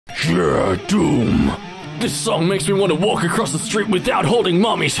Yeah, doom. This song makes me want to walk across the street without holding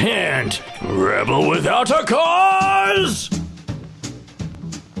mommy's hand. Rebel without a cause!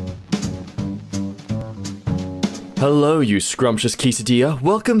 Hello, you scrumptious quesadilla.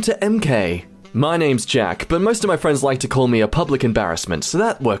 Welcome to EmKay. My name's Jack, but most of my friends like to call me a public embarrassment, so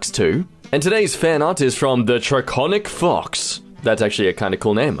that works too. And today's fan art is from the Draconic Fox. That's actually a kind of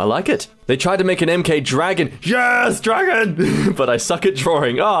cool name. I like it. They tried to make an EmKay dragon. Yes, dragon! But I suck at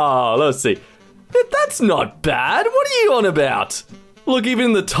drawing. Let's see. That's not bad. What are you on about? Look,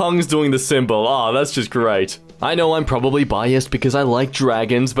 even the tongue's doing the symbol. That's just great. I know I'm probably biased because I like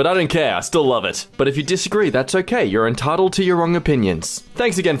dragons, but I don't care. I still love it. But if you disagree, that's okay. You're entitled to your wrong opinions.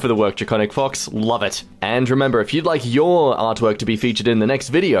 Thanks again for the work, Draconic Fox. Love it. And remember, if you'd like your artwork to be featured in the next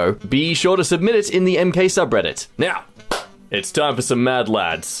video, be sure to submit it in the EmKay subreddit. Now, it's time for some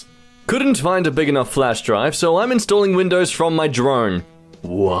Madlads. Couldn't find a big enough flash drive, so I'm installing Windows from my drone.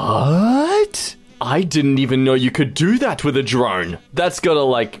 What? I didn't even know you could do that with a drone. That's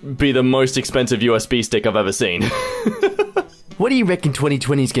gotta, be the most expensive USB stick I've ever seen. What do you reckon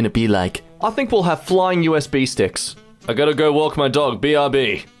 2020 is gonna be like? I think we'll have flying USB sticks. I gotta go walk my dog,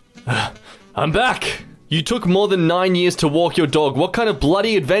 BRB. I'm back! You took more than 9 years to walk your dog. What kind of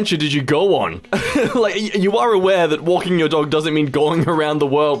bloody adventure did you go on? You are aware that walking your dog doesn't mean going around the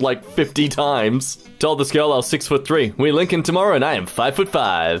world 50 times. Told this girl I was 6'3". We link in tomorrow and I am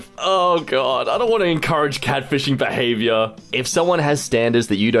 5'5". Oh god, I don't want to encourage catfishing behavior. If someone has standards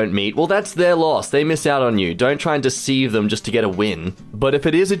that you don't meet, well that's their loss. They miss out on you. Don't try and deceive them just to get a win. But if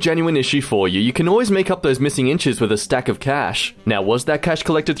it is a genuine issue for you, you can always make up those missing inches with a stack of cash. Now, was that cash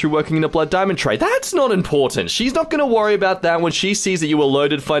collected through working in a blood diamond trade? That's not important. She's not going to worry about that when she sees that you were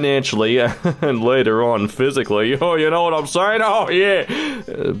loaded financially and later on physically. Oh, you know what I'm saying? Oh,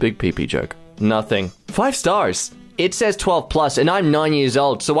 yeah. Big pee-pee joke. Nothing. 5 stars. It says 12 plus and I'm 9 years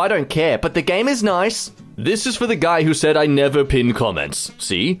old, so I don't care, but the game is nice. This is for the guy who said I never pin comments.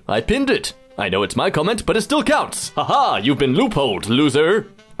 See? I pinned it. I know it's my comment, but it still counts. Haha, you've been loopholed, loser.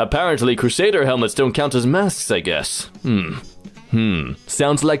 Apparently, Crusader helmets don't count as masks, I guess.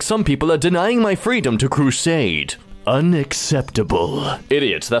 Sounds like some people are denying my freedom to crusade. Unacceptable.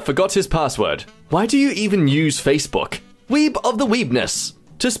 Idiot that forgot his password. Why do you even use Facebook? Weeb of the weebness.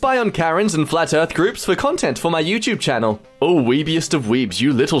 To spy on Karens and Flat Earth groups for content for my YouTube channel. Oh, weebiest of weebs,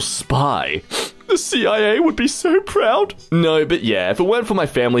 you little spy. The CIA would be so proud. No, but yeah, if it weren't for my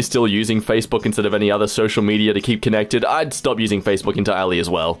family still using Facebook instead of any other social media to keep connected, I'd stop using Facebook entirely as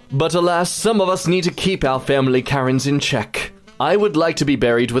well. But alas, some of us need to keep our family Karens in check. I would like to be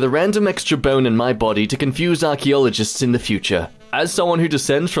buried with a random extra bone in my body to confuse archaeologists in the future. As someone who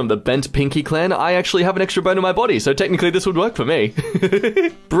descends from the Bent Pinky clan, I actually have an extra bone in my body, so technically this would work for me.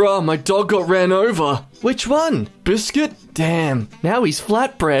 Bruh, my dog got ran over. Which one? Biscuit? Damn, now he's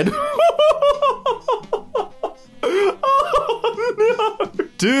flatbread. Oh no!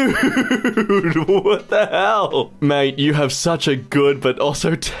 Dude, what the hell? Mate, you have such a good but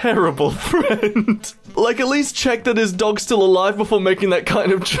also terrible friend. At least check that his dog's still alive before making that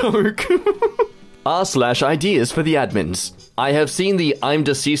kind of joke. r/ideas for the admins. I have seen the I'm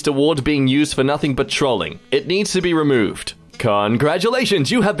Deceased award being used for nothing but trolling. It needs to be removed.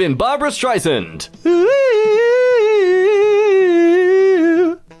 Congratulations, you have been Barbara Streisand.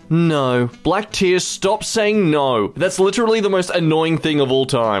 No. Black Tears, stop saying no. That's literally the most annoying thing of all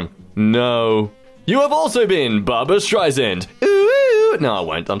time. No. You have also been Barbara Streisand. No, I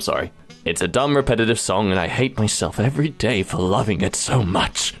won't. I'm sorry. It's a dumb, repetitive song, and I hate myself every day for loving it so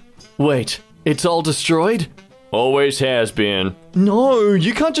much. Wait, it's all destroyed? Always has been. No,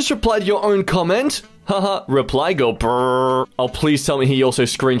 you can't just reply to your own comment. Haha, reply go brrr. Oh, please tell me he also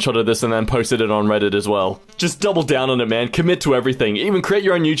screenshotted this and then posted it on Reddit as well. Just double down on it, man. Commit to everything. Even create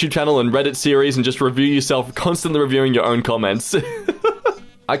your own YouTube channel and Reddit series and just review yourself, constantly reviewing your own comments.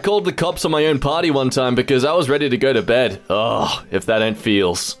 I called the cops on my own party one time because I was ready to go to bed. Oh, if that ain't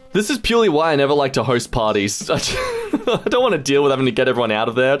feels. This is purely why I never like to host parties. I don't want to deal with having to get everyone out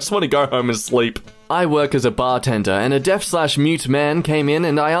of there. I just want to go home and sleep. I work as a bartender, and a deaf/mute man came in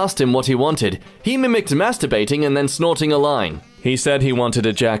and I asked him what he wanted. He mimicked masturbating and then snorting a line. He said he wanted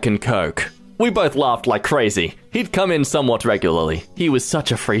a Jack and Coke. We both laughed like crazy. He'd come in somewhat regularly. He was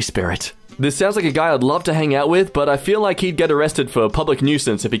such a free spirit. This sounds like a guy I'd love to hang out with, but I feel like he'd get arrested for public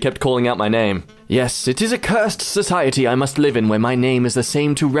nuisance if he kept calling out my name. Yes, it is a cursed society I must live in where my name is the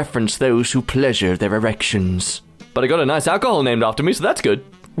same to reference those who pleasure their erections. But I got a nice alcohol named after me, so that's good.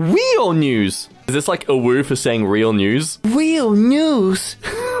 Real news! Is this like a woo for saying real news? Real news!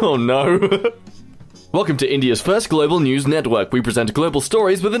 Oh no. Welcome to India's first global news network. We present global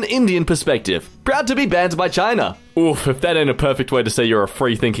stories with an Indian perspective. Proud to be banned by China. Oof, if that ain't a perfect way to say you're a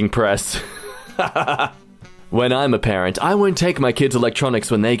free-thinking press. When I'm a parent, I won't take my kids'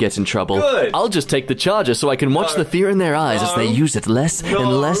 electronics when they get in trouble. Good. I'll just take the charger so I can watch the fear in their eyes as they use it less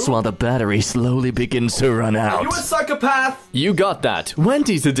and less while the battery slowly begins to run out. Are you a psychopath? You got that.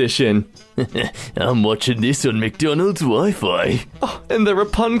 Wendy's edition. I'm watching this on McDonald's Wi-Fi. Oh, and they're a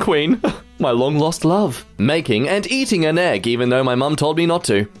pun queen. My long-lost love. Making and eating an egg, even though my mum told me not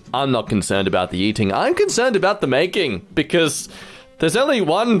to. I'm not concerned about the eating. I'm concerned about the making, because there's only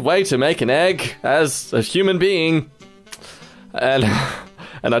one way to make an egg as a human being. And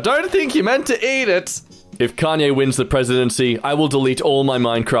I don't think you're meant to eat it. If Kanye wins the presidency, I will delete all my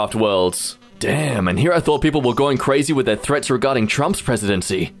Minecraft worlds. Damn, and here I thought people were going crazy with their threats regarding Trump's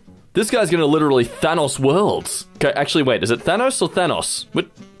presidency. This guy's gonna literally Thanos worlds. Okay, actually, wait, is it Thanos or Thanos? What?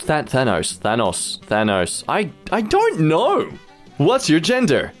 Thanos. I don't know. What's your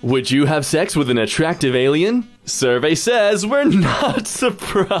gender? Would you have sex with an attractive alien? Survey says we're not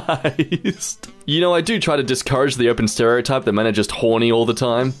surprised. You know, I do try to discourage the open stereotype that men are just horny all the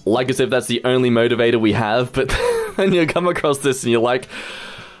time. Like as if that's the only motivator we have, but then you come across this and you're like,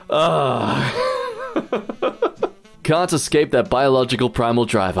 Can't escape that biological primal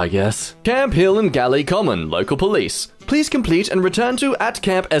drive, I guess. Camp Hill and Galley Common, local police. Please complete and return to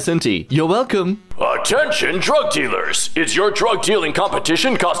 @Camp SNT. You're welcome. Attention drug dealers! Is your drug dealing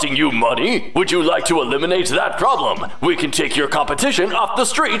competition costing you money? Would you like to eliminate that problem? We can take your competition off the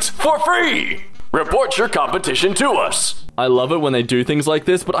streets for free! Report your competition to us! I love it when they do things like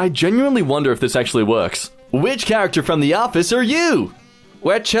this, but I genuinely wonder if this actually works. Which character from The Office are you?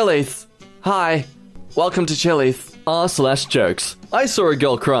 We're Chili's. Hi. Welcome to Chili's. R/jokes. I saw a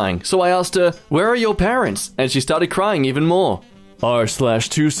girl crying, so I asked her, where are your parents? And she started crying even more.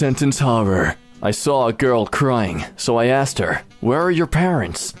 R/2-sentence horror. I saw a girl crying, so I asked her, where are your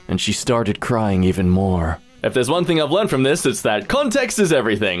parents? And she started crying even more. If there's one thing I've learned from this, it's that context is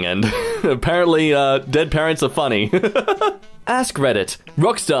everything, and apparently, dead parents are funny. Ask Reddit.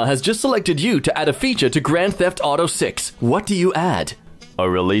 Rockstar has just selected you to add a feature to Grand Theft Auto 6. What do you add? A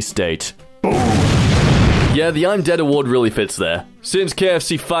release date. Yeah, the I'm Dead award really fits there. Since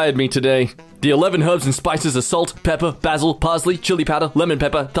KFC fired me today, the 11 herbs and spices are salt, pepper, basil, parsley, chili powder, lemon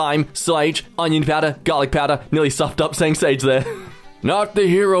pepper, thyme, sage, onion powder, garlic powder, nearly stuffed up saying sage there. Not the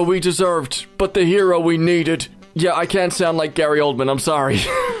hero we deserved, but the hero we needed. Yeah, I can't sound like Gary Oldman, I'm sorry.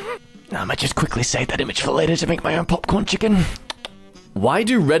 I might just quickly save that image for later to make my own popcorn chicken. Why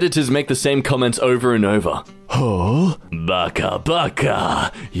do Redditors make the same comments over and over? Huh?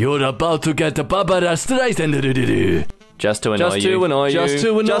 Baka, you're about to get the Barbara Streisand. Just to annoy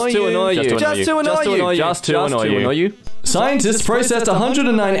you. Scientists processed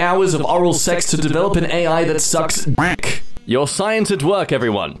 109 hours of oral sex to develop an AI that sucks dick. Your science at work,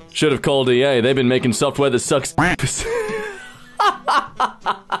 everyone. Should have called EA. They've been making software that sucks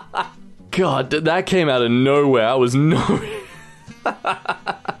God, that came out of nowhere. I was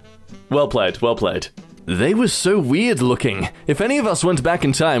Well played. They were so weird looking. If any of us went back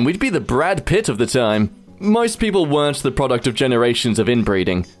in time, we'd be the Brad Pitt of the time. Most people weren't the product of generations of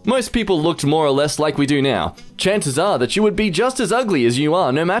inbreeding. Most people looked more or less like we do now. Chances are that you would be just as ugly as you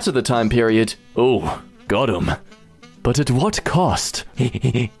are no matter the time period. Oh, got 'em. But at what cost?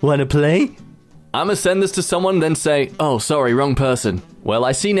 Wanna play? I'ma send this to someone, then say, oh, sorry, wrong person. Well,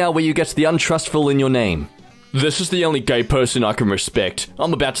 I see now where you get the untrustful in your name. This is the only gay person I can respect.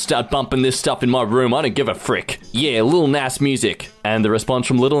 I'm about to start bumping this stuff in my room, I don't give a frick. Yeah, Lil Nas music. And the response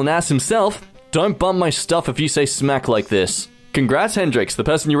from Lil Nas himself, don't bump my stuff if you say smack like this. Congrats, Hendrix, the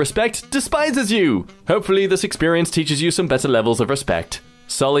person you respect despises you. Hopefully this experience teaches you some better levels of respect.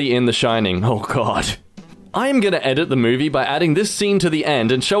 Sully in The Shining, oh god. I am gonna edit the movie by adding this scene to the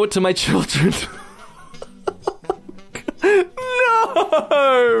end and show it to my children.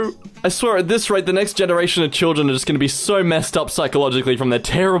 No! I swear at this rate, the next generation of children are just going to be so messed up psychologically from their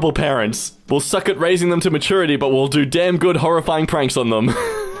terrible parents. We'll suck at raising them to maturity, but we'll do damn good horrifying pranks on them.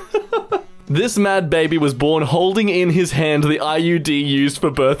 This mad baby was born holding in his hand the IUD used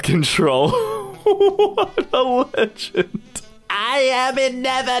for birth control. What a legend. I am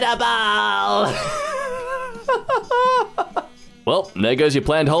inevitable! Well, there goes your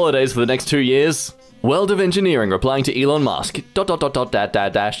planned holidays for the next 2 years. World of Engineering replying to Elon Musk.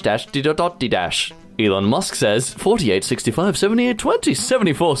 Elon Musk says 48, 65, 78, 20,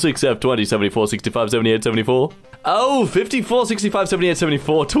 74, 6F, 20, 74, 65, 78, 74. Oh, 54, 65, 78,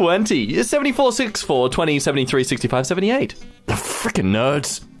 74, 20, 74, 64, 20, 73, 65, 78. Frickin'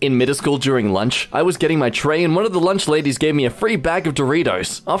 nerds. In middle school during lunch, I was getting my tray and one of the lunch ladies gave me a free bag of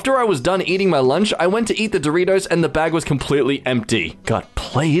Doritos. After I was done eating my lunch, I went to eat the Doritos and the bag was completely empty. Got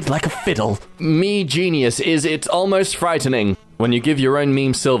played like a fiddle. Me genius is it's almost frightening. When you give your own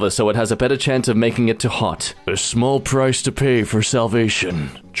meme silver so it has a better chance of making it to hot. A small price to pay for salvation.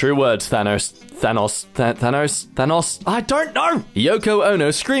 True words, Thanos. Thanos? I don't know! Yoko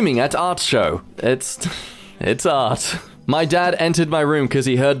Ono screaming at art show. It's art. My dad entered my room because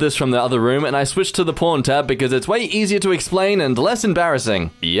he heard this from the other room, and I switched to the porn tab because it's way easier to explain and less embarrassing.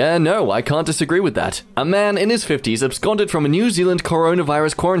 Yeah, no, I can't disagree with that. A man in his 50s absconded from a New Zealand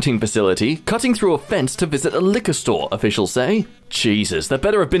coronavirus quarantine facility, cutting through a fence to visit a liquor store, officials say. Jesus, that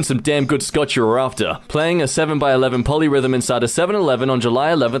better have been some damn good scotch you were after. Playing a 7x11 polyrhythm inside a 7-Eleven on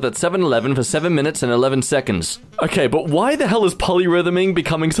July 11th at 7-Eleven for 7 minutes and 11 seconds. Okay, but why the hell is polyrhythming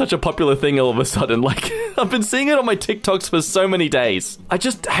becoming such a popular thing all of a sudden? Like, I've been seeing it on my TikToks for so many days. I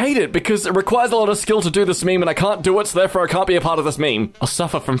just hate it because it requires a lot of skill to do this meme and I can't do it, so therefore I can't be a part of this meme. I'll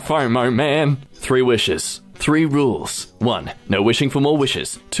suffer from FOMO, man. 3 wishes. 3 rules. 1. No wishing for more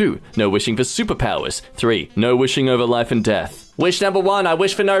wishes. 2. No wishing for superpowers. 3. No wishing over life and death. Wish number 1, I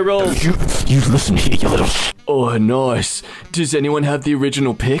wish for no rules. You listen here, you little... Oh, nice. Does anyone have the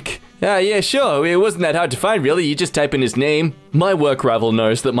original pic? Yeah, sure. It wasn't that hard to find, really. You just type in his name. My work rival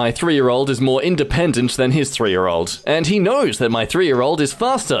knows that my 3-year-old is more independent than his 3-year-old. And he knows that my 3-year-old is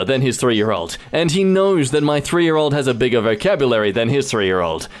faster than his 3-year-old. And he knows that my 3-year-old has a bigger vocabulary than his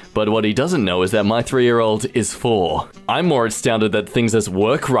 3-year-old. But what he doesn't know is that my 3-year-old is 4. I'm more astounded that things as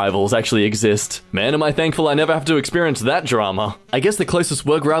work rivals actually exist. Man, am I thankful I never have to experience that drama. I guess the closest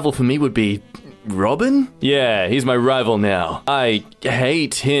work rival for me would be... Robin? Yeah, he's my rival now. I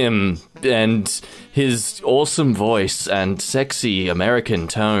hate him and his awesome voice and sexy American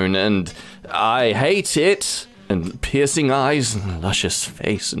tone, and I hate it. And piercing eyes and luscious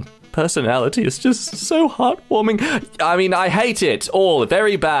face and personality is just so heartwarming. I mean, I hate it all.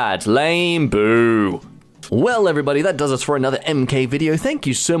 Very bad. Lame. Boo. Well, everybody, that does us for another EmKay video. Thank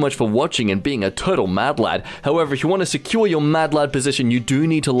you so much for watching and being a total mad lad. However, if you want to secure your mad lad position, you do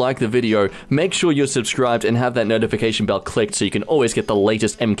need to like the video. Make sure you're subscribed and have that notification bell clicked so you can always get the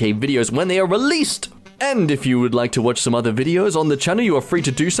latest EmKay videos when they are released. And if you would like to watch some other videos on the channel, you are free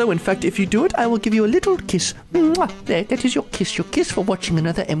to do so. In fact, if you do it, I will give you a little kiss. Mwah. There, that is your kiss for watching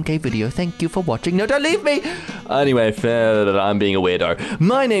another EmKay video. Thank you for watching. No, don't leave me! Anyway, I'm being a weirdo.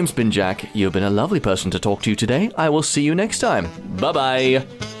 My name's been Jack. You've been a lovely person to talk to today. I will see you next time. Bye-bye.